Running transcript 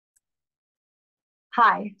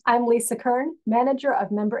Hi, I'm Lisa Kern, Manager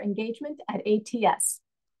of Member Engagement at ATS.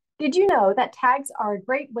 Did you know that tags are a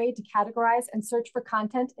great way to categorize and search for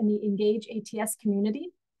content in the Engage ATS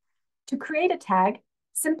community? To create a tag,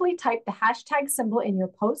 simply type the hashtag symbol in your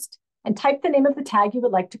post and type the name of the tag you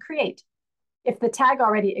would like to create. If the tag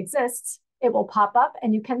already exists, it will pop up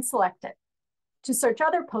and you can select it. To search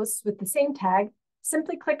other posts with the same tag,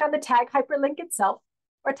 simply click on the tag hyperlink itself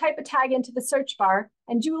or type a tag into the search bar,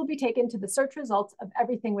 and you will be taken to the search results of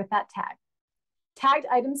everything with that tag. Tagged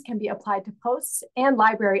items can be applied to posts and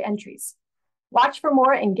library entries. Watch for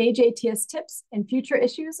more Engage ATS tips in future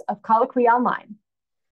issues of Colloquy Online.